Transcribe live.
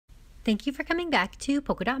Thank you for coming back to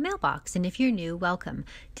Polka Dot Mailbox, and if you're new, welcome.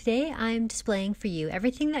 Today I'm displaying for you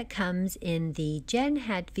everything that comes in the Jen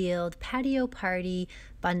Hadfield Patio Party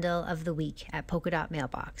bundle of the week at Polka Dot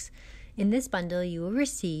Mailbox. In this bundle, you will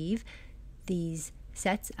receive these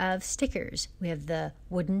sets of stickers. We have the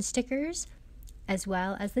wooden stickers, as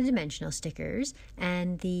well as the dimensional stickers,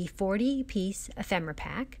 and the 40-piece ephemera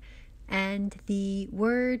pack, and the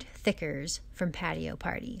word thickers from Patio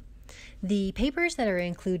Party. The papers that are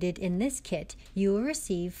included in this kit, you will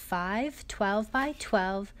receive 5 12 by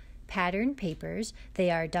 12 pattern papers. They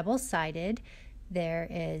are double-sided. There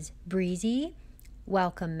is Breezy,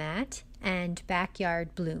 Welcome Mat, and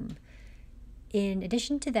Backyard Bloom. In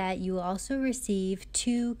addition to that, you will also receive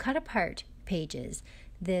 2 cut-apart pages.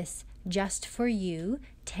 This Just For You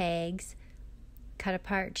tags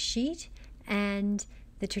cut-apart sheet and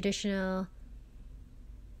the traditional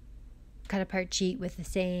cut-apart sheet with the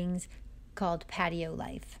sayings called Patio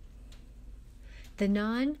Life. The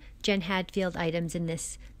non-Jen Hadfield items in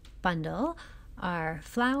this bundle are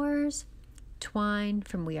flowers, twine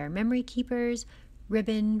from We Are Memory Keepers,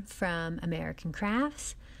 ribbon from American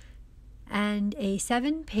Crafts, and a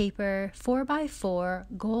 7-paper 4x4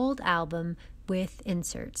 gold album with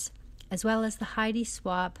inserts, as well as the Heidi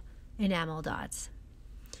Swap enamel dots.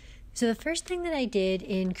 So the first thing that I did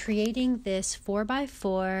in creating this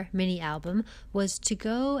 4x4 mini album was to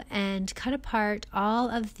go and cut apart all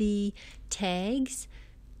of the tags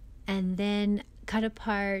and then cut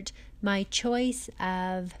apart my choice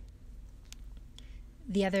of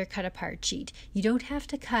the other cut apart sheet. You don't have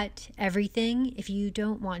to cut everything if you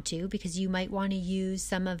don't want to, because you might want to use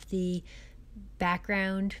some of the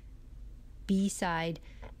background B-side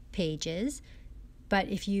pages. But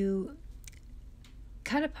if you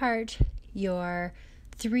cut apart your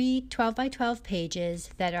 3 12 by 12 pages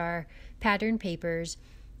that are pattern papers,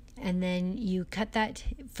 and then you cut that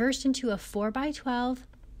first into a 4 by 12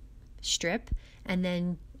 strip, and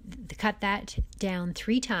then cut that down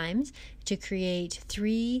 3 times to create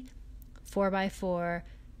 3 4 by 4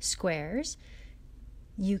 squares.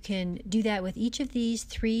 You can do that with each of these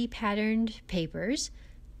 3 patterned papers,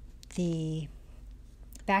 the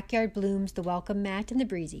Backyard Blooms, the Welcome Mat, and the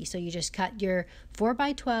Breezy. So you just cut your 4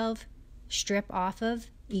 by 12 strip off of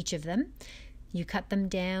each of them. You cut them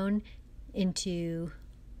down into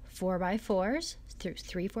 4 by 4s,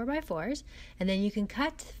 3 4 by 4s, and then you can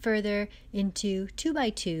cut further into 2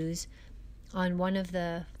 by 2s on one of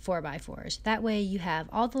the 4 by 4s. That way you have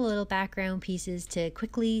all the little background pieces to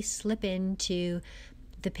quickly slip into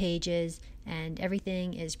the pages, and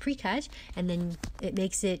everything is pre-cut, and then it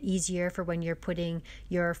makes it easier for when you're putting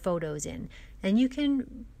your photos in. And you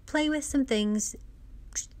can play with some things,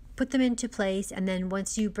 put them into place, and then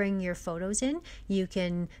once you bring your photos in, you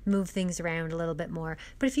can move things around a little bit more.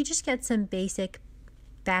 But if you just get some basic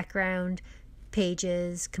background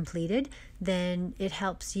pages completed, then it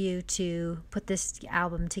helps you to put this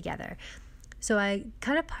album together. So I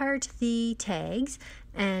cut apart the tags,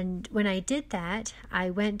 and when I did that,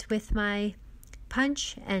 I went with my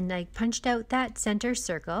punch and I punched out that center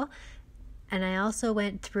circle, and I also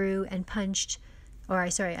went through and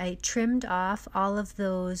I trimmed off all of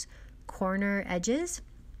those corner edges.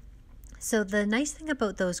 So the nice thing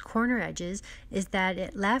about those corner edges is that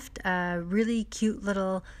it left a really cute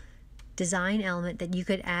little design element that you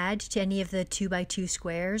could add to any of the 2 by 2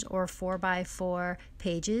 squares or 4 by 4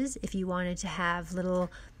 pages if you wanted to have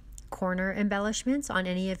little corner embellishments on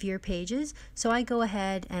any of your pages. So I go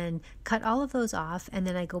ahead and cut all of those off, and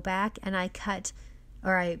then I go back and I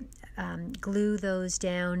glue those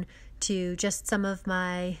down to just some of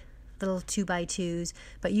my little 2 by 2s,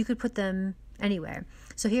 but you could put them anywhere.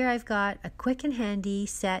 So here I've got a quick and handy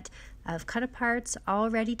set of cut aparts all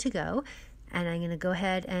ready to go. And I'm going to go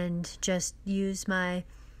ahead and just use my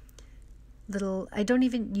I don't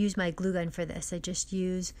even use my glue gun for this. I just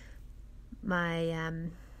use my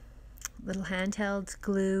little handheld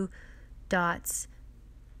glue dots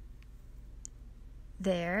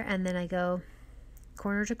there. And then I go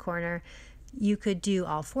corner to corner. You could do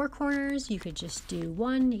all 4 corners. You could just do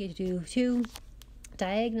 1. You could do 2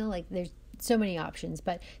 diagonal. Like, there's so many options,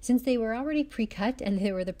 but since they were already pre-cut and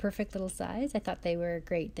they were the perfect little size, I thought they were a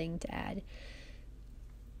great thing to add.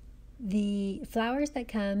 The flowers that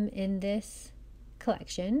come in this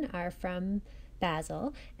collection are from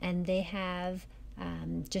Basil, and they have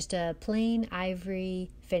just a plain ivory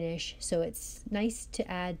finish, so it's nice to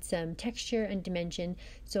add some texture and dimension.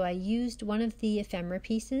 So I used one of the ephemera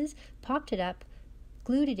pieces, popped it up,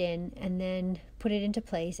 glued it in, and then put it into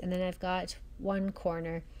place, and then I've got one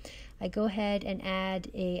corner. I go ahead and add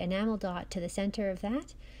a enamel dot to the center of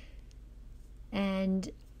that, and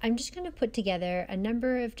I'm just going to put together a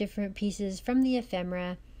number of different pieces from the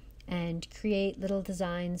ephemera and create little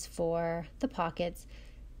designs for the pockets.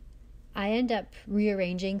 I end up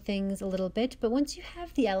rearranging things a little bit, but once you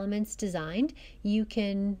have the elements designed, you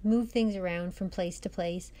can move things around from place to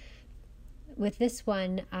place. With this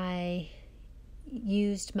one, I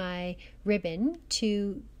used my ribbon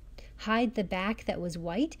to hide the back that was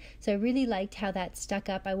white, so I really liked how that stuck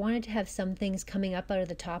up. I wanted to have some things coming up out of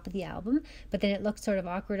the top of the album, but then it looked sort of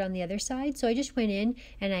awkward on the other side, so I just went in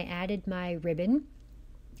and I added my ribbon.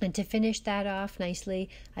 And to finish that off nicely,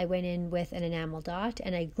 I went in with an enamel dot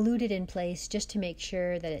and I glued it in place just to make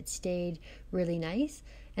sure that it stayed really nice.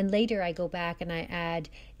 And later I go back and I add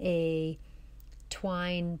a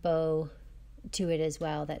twine bow to it as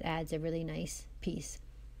well that adds a really nice piece.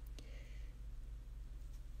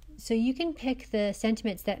 So you can pick the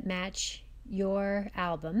sentiments that match your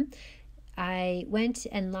album. I went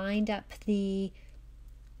and lined up the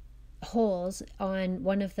holes on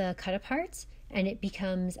one of the cut-aparts, and it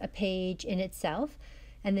becomes a page in itself,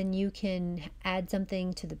 and then you can add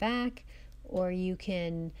something to the back, or you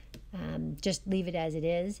can just leave it as it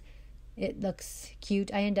is. It looks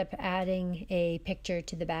cute. I end up adding a picture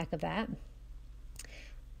to the back of that.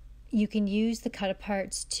 You can use the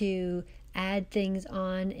cut-aparts to add things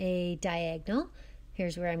on a diagonal.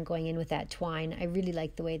 Here's where I'm going in with that twine. I really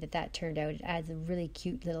like the way that turned out. It adds a really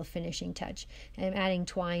cute little finishing touch. And I'm adding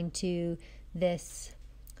twine to this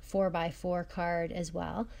 4x4 card as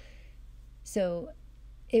well. So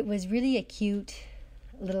it was really a cute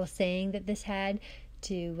little saying that this had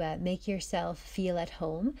to make yourself feel at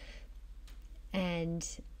home. And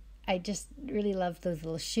I just really loved those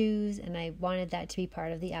little shoes, and I wanted that to be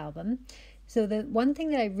part of the album. So the one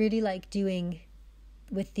thing that I really like doing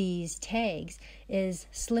with these tags is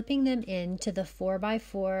slipping them into the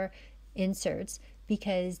 4x4 inserts,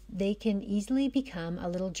 because they can easily become a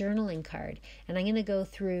little journaling card. And I'm going to go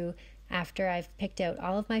through after I've picked out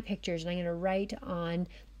all of my pictures, and I'm going to write on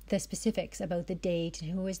the specifics about the date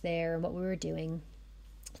and who was there and what we were doing.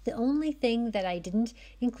 The only thing that I didn't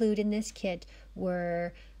include in this kit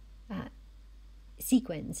were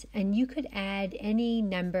sequins, and you could add any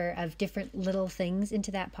number of different little things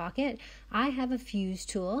into that pocket. I have a fuse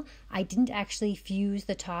tool. I didn't actually fuse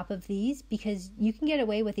the top of these because you can get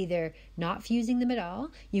away with either not fusing them at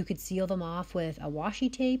all. You could seal them off with a washi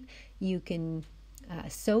tape. You can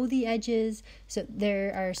sew the edges. So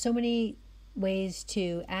there are so many ways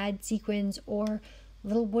to add sequins or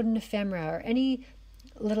little wooden ephemera or any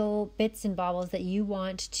little bits and baubles that you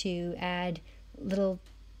want to add little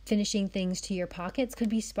finishing things to your pockets. Could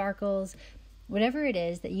be sparkles, whatever it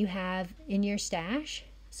is that you have in your stash.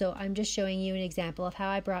 So I'm just showing you an example of how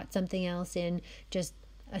I brought something else in, just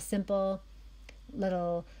a simple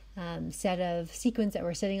little set of sequins that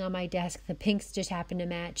were sitting on my desk. The pinks just happened to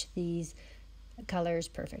match these colors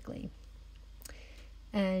perfectly.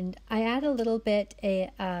 And I add a little bit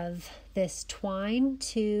of this twine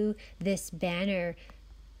to this banner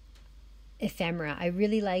ephemera. I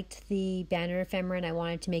really liked the banner ephemera, and I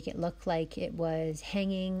wanted to make it look like it was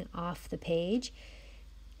hanging off the page.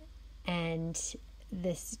 And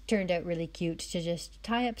this turned out really cute to just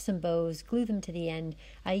tie up some bows, glue them to the end.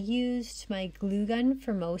 I used my glue gun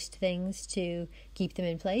for most things to keep them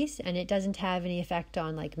in place, and it doesn't have any effect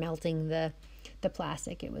on like melting the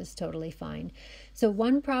plastic. It was totally fine. So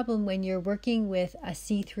one problem when you're working with a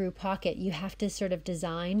see-through pocket, you have to sort of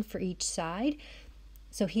design for each side.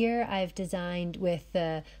 So here I've designed with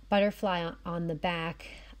the butterfly on the back.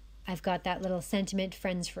 I've got that little sentiment,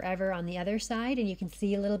 Friends Forever, on the other side, and you can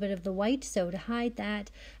see a little bit of the white. So to hide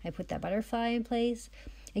that, I put that butterfly in place.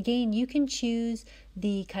 Again, you can choose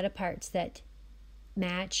the cut-aparts that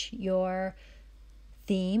match your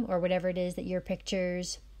theme or whatever it is that your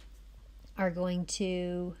pictures are going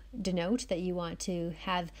to denote, that you want to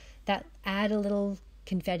have that add a little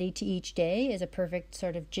confetti to each day is a perfect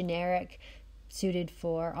sort of generic suited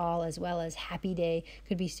for all, as well as happy day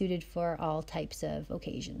could be suited for all types of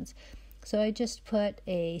occasions. So I just put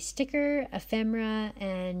a sticker, ephemera,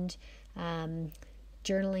 and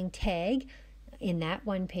journaling tag in that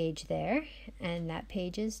one page there, and that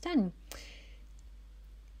page is done.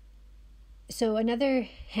 So another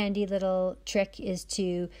handy little trick is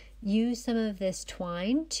to use some of this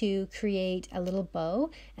twine to create a little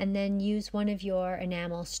bow, and then use one of your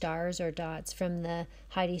enamel stars or dots from the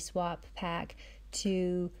Heidi Swap pack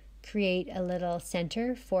to create a little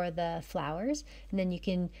center for the flowers. And then you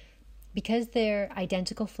can Because they're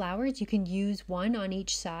identical flowers, you can use one on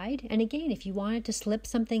each side. And again, if you wanted to slip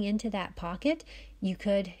something into that pocket, you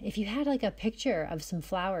could, if you had like a picture of some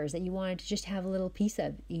flowers that you wanted to just have a little piece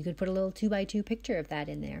of, you could put a little 2x2 picture of that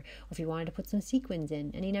in there. Or if you wanted to put some sequins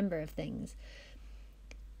in, any number of things.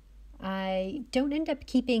 I don't end up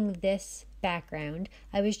keeping this background.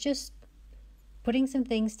 I was just putting some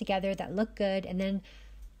things together that look good, and then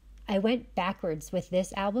I went backwards with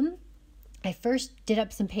this album. I first did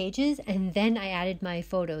up some pages and then I added my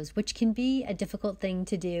photos, which can be a difficult thing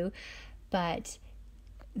to do, but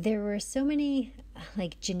there were so many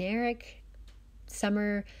like generic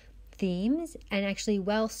summer themes and actually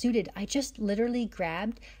well suited. I just literally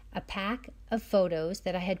grabbed a pack of photos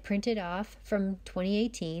that I had printed off from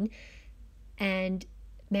 2018 and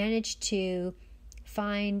managed to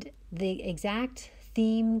find the exact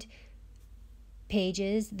themed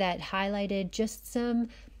pages that highlighted just some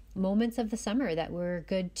moments of the summer that were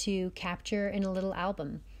good to capture in a little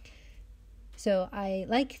album. So I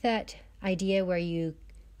like that idea where you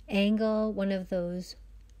angle one of those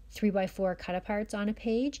 3x4 cut aparts on a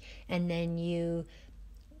page and then you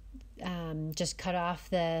just cut off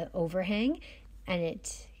the overhang, and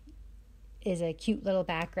it is a cute little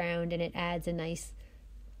background and it adds a nice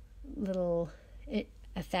little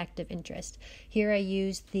effect of interest. Here I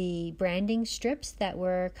used the branding strips that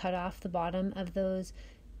were cut off the bottom of those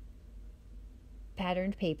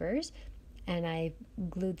patterned papers, and I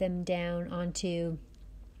glued them down onto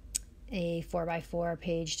a 4x4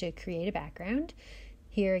 page to create a background.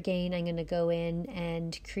 Here again, I'm going to go in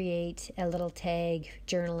and create a little tag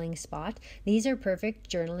journaling spot. These are perfect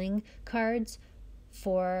journaling cards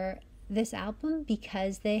for this album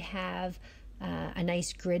because they have a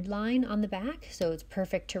nice grid line on the back, so it's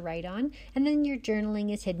perfect to write on. And then your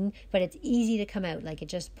journaling is hidden, but it's easy to come out. Like it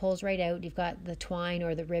just pulls right out. You've got the twine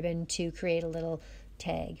or the ribbon to create a little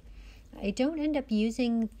tag. I don't end up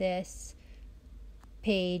using this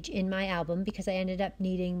page in my album because I ended up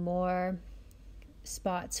needing more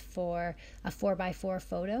spots for a 4x4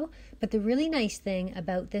 photo. But the really nice thing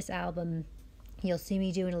about this album, you'll see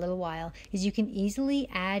me do in a little while, is you can easily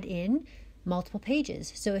add in multiple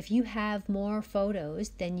pages. So if you have more photos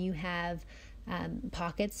than you have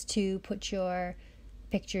pockets to put your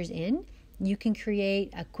pictures in, you can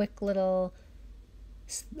create a quick little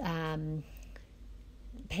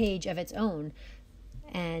page of its own,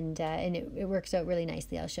 and it works out really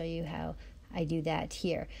nicely. I'll show you how I do that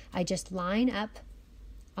here. I just line up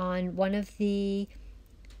on one of the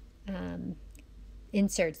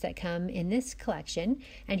inserts that come in this collection,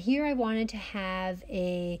 and here I wanted to have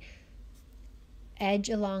a edge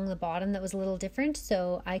along the bottom that was a little different,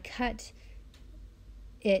 so I cut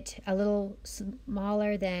it a little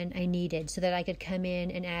smaller than I needed so that I could come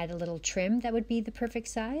in and add a little trim that would be the perfect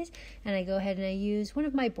size. And I go ahead and I use one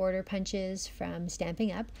of my border punches from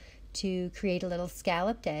Stampin' Up! To create a little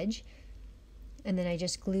scalloped edge, and then I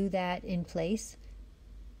just glue that in place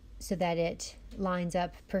so that it lines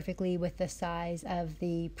up perfectly with the size of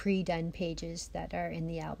the pre-done pages that are in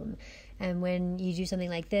the album. And when you do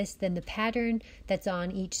something like this, then the pattern that's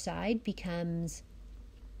on each side becomes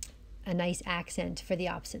a nice accent for the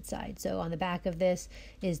opposite side. So on the back of this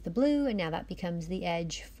is the blue, and now that becomes the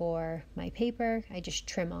edge for my paper. I just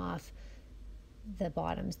trim off the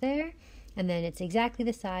bottoms there, and then it's exactly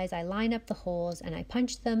the size. I line up the holes and I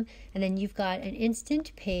punch them, and then you've got an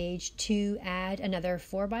instant page to add another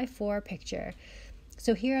 4x4 picture.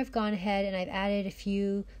 So here I've gone ahead and I've added a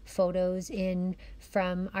few photos in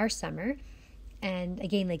from our summer. And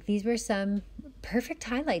again, like these were some perfect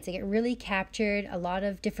highlights. Like it really captured a lot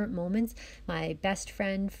of different moments. My best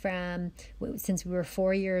friend from since we were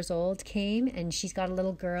 4 years old came, and she's got a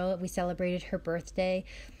little girl. We celebrated her birthday.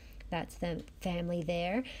 That's the family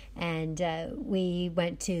there. And we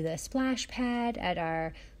went to the splash pad at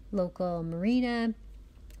our local marina,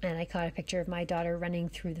 and I caught a picture of my daughter running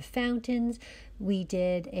through the fountains. We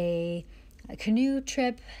did a canoe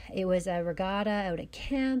trip. It was a regatta out at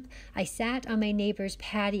camp. I sat on my neighbor's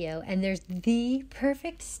patio, and there's the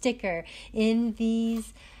perfect sticker in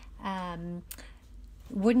these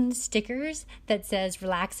wooden stickers that says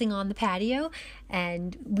relaxing on the patio,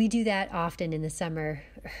 and we do that often in the summer.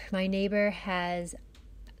 My neighbor has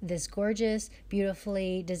this gorgeous,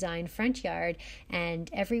 beautifully designed front yard, and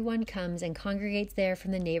everyone comes and congregates there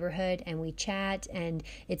from the neighborhood, and we chat, and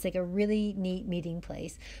it's like a really neat meeting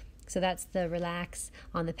place. So that's the relax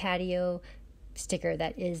on the patio sticker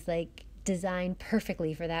that is like designed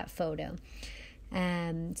perfectly for that photo.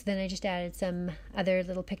 So then I just added some other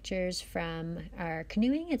little pictures from our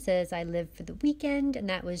canoeing. It says I live for the weekend, and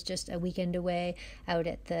that was just a weekend away out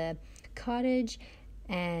at the cottage,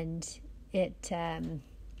 and it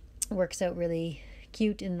works out really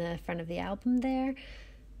cute in the front of the album there.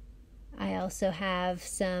 I also have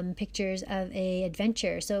some pictures of a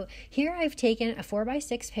adventure. So here I've taken a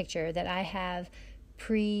 4x6 picture that I have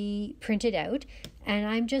pre-printed out, and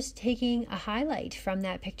I'm just taking a highlight from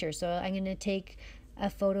that picture. So I'm going to take a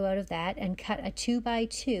photo out of that and cut a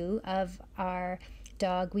 2x2 of our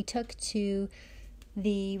dog. We took to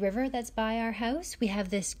the river that's by our house. We have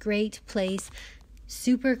this great place,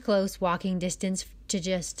 super close walking distance, to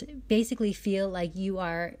just basically feel like you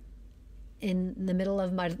are in the middle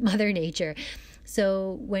of Mother Nature.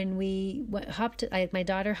 So when we my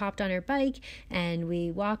daughter hopped on her bike and we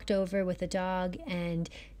walked over with the dog and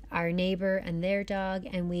our neighbor and their dog,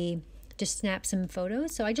 and we just snapped some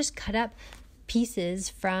photos. So I just cut up pieces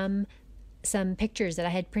from some pictures that I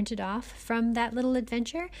had printed off from that little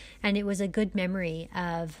adventure, and it was a good memory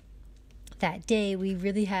of that day. We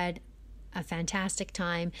really had a fantastic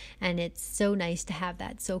time, and it's so nice to have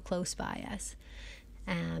that so close by us.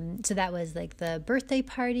 So that was like the birthday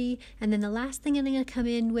party. And then the last thing I'm going to come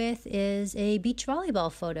in with is a beach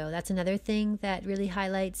volleyball photo. That's another thing that really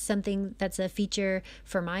highlights something that's a feature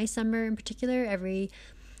for my summer in particular.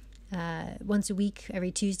 Once a week,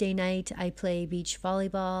 every Tuesday night, I play beach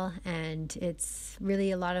volleyball, and it's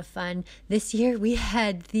really a lot of fun. This year we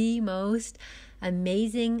had the most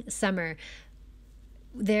amazing summer.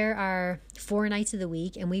 There are 4 nights of the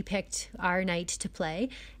week, and we picked our night to play.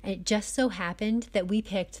 And it just so happened that we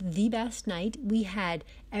picked the best night. We had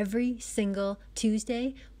every single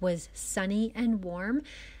Tuesday was sunny and warm.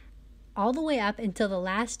 All the way up until the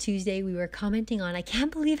last Tuesday, we were commenting on, I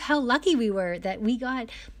can't believe how lucky we were that we got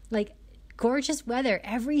like gorgeous weather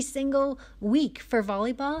every single week for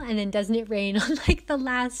volleyball. And then doesn't it rain on like the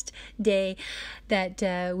last day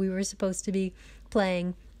that we were supposed to be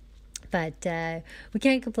playing? But we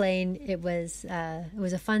can't complain. It was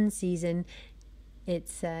a fun season.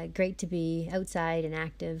 It's great to be outside and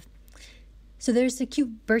active. So there's the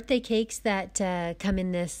cute birthday cakes that come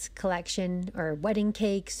in this collection, or wedding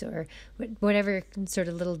cakes, or whatever sort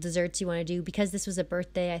of little desserts you want to do. Because this was a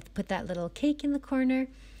birthday, I put that little cake in the corner.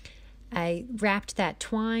 I wrapped that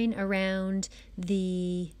twine around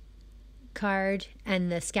the card,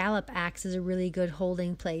 and the scallop acts as a really good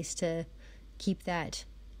holding place to keep that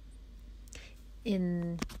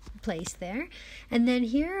in place there. And then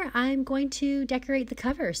here I'm going to decorate the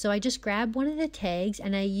cover. So I just grabbed one of the tags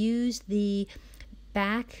and I used the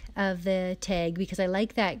back of the tag because I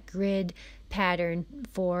like that grid pattern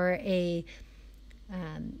for a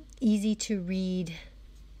easy to read.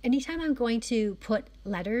 Anytime I'm going to put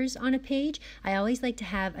letters on a page, I always like to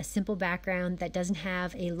have a simple background that doesn't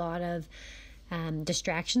have a lot of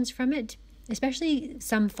distractions from it. Especially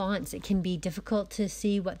some fonts, it can be difficult to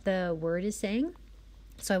see what the word is saying.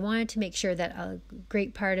 So I wanted to make sure that a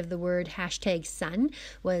great part of the word #sun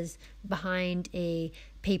was behind a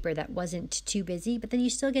paper that wasn't too busy, but then you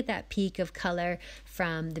still get that peak of color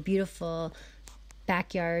from the beautiful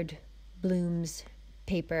backyard blooms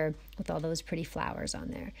paper with all those pretty flowers on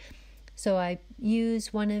there. So I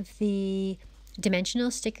use one of the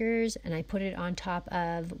dimensional stickers and I put it on top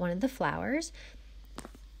of one of the flowers.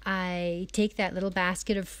 I take that little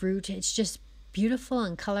basket of fruit. It's just beautiful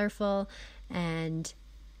and colorful, and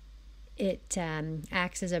it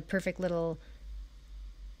acts as a perfect little,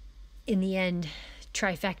 in the end,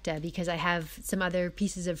 trifecta, because I have some other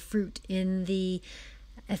pieces of fruit in the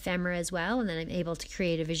ephemera as well, and then I'm able to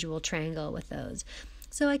create a visual triangle with those.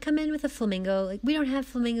 So I come in with a flamingo. Like, we don't have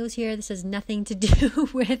flamingos here. This has nothing to do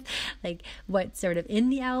with like what's sort of in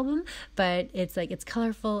the album, but it's like it's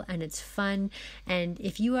colorful and it's fun. And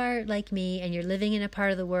if you are like me and you're living in a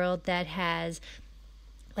part of the world that has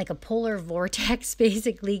like a polar vortex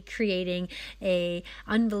basically creating a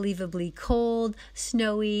unbelievably cold,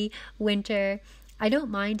 snowy winter, I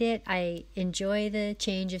don't mind it. I enjoy the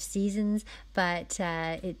change of seasons, but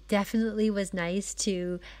it definitely was nice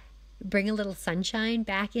to bring a little sunshine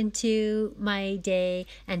back into my day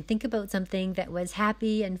and think about something that was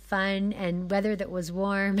happy and fun and weather that was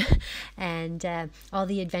warm and all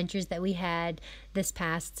the adventures that we had this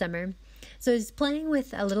past summer. So I was playing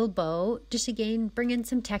with a little bow, just again, bring in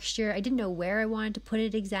some texture. I didn't know where I wanted to put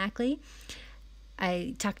it exactly.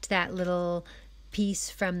 I tucked that little piece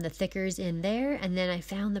from the thickers in there, and then I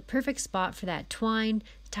found the perfect spot for that twine,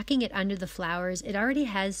 tucking it under the flowers. It already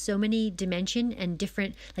has so many dimension and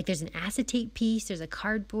different, like there's an acetate piece, there's a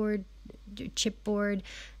cardboard, chipboard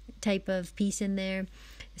type of piece in there.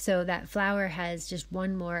 So that flower has just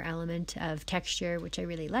one more element of texture, which I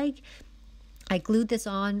really like. I glued this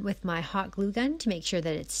on with my hot glue gun to make sure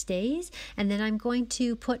that it stays. And then I'm going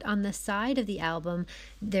to put on the side of the album,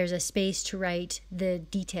 there's a space to write the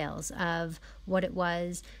details of what it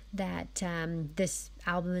was that this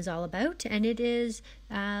album is all about, and it is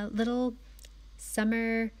little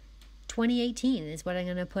summer 2018 is what I'm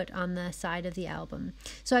going to put on the side of the album.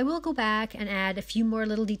 So I will go back and add a few more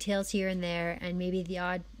little details here and there, and maybe the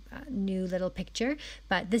odd new little picture,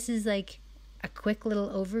 but this is like a quick little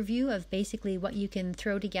overview of basically what you can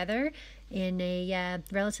throw together in a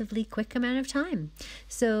relatively quick amount of time.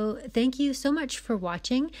 So thank you so much for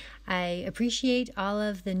watching. I appreciate all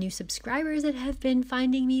of the new subscribers that have been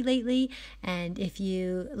finding me lately, and if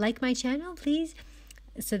you like my channel, please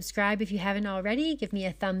subscribe if you haven't already. Give me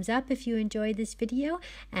a thumbs up if you enjoyed this video,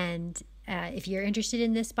 and if you're interested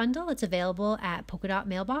in this bundle, it's available at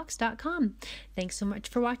polkadotmailbox.com. Thanks so much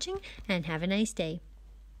for watching, and have a nice day.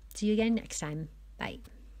 See you again next time. Bye.